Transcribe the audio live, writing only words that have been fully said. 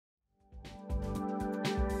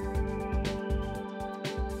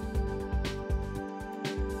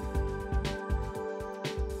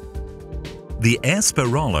The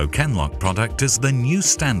Spiralo KEN LOK product is the new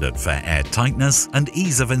standard for air tightness and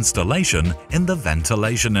ease of installation in the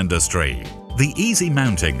ventilation industry. The easy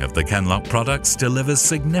mounting of the KEN LOK products delivers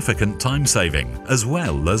significant time saving as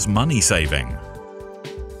well as money saving.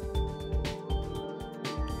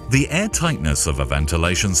 The air tightness of a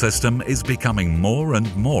ventilation system is becoming more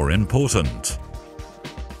and more important.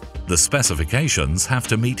 The specifications have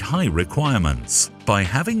to meet high requirements. By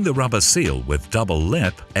having the rubber seal with double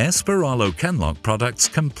lip, Spiralo KEN LOK products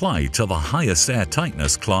comply to the highest air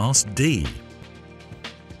tightness class D.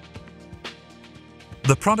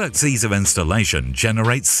 The product's ease of installation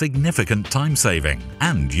generates significant time saving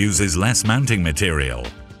and uses less mounting material.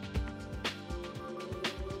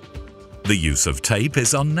 The use of tape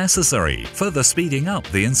is unnecessary, further speeding up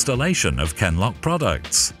the installation of KEN LOK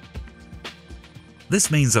products. This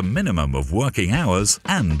means a minimum of working hours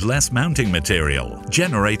and less mounting material,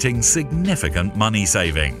 generating significant money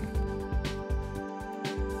saving.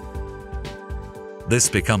 This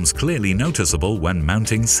becomes clearly noticeable when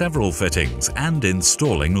mounting several fittings and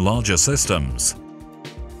installing larger systems.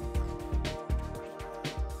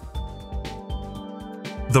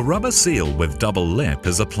 The rubber seal with double lip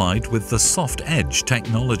is applied with the soft edge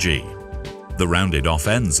technology. The rounded off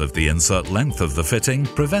ends of the insert length of the fitting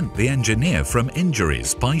prevent the engineer from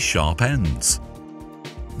injuries by sharp ends.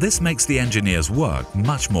 This makes the engineer's work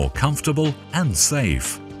much more comfortable and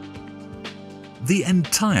safe. The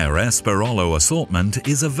entire Spiralo assortment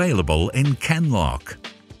is available in KEN LOK.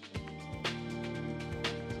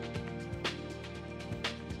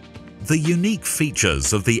 The unique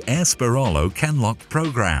features of the Spiralo KEN LOK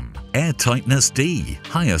program: Air Tightness D,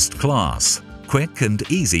 highest class, quick and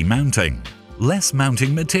easy mounting, less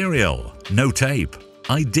mounting material, no tape,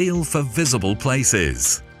 ideal for visible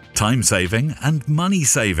places, time saving and money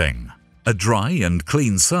saving. A dry and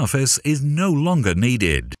clean surface is no longer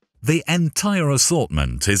needed. The entire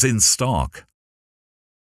assortment is in stock.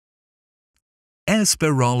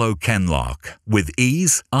 Spiralo KEN LOK, with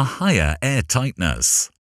ease, a higher air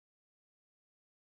tightness.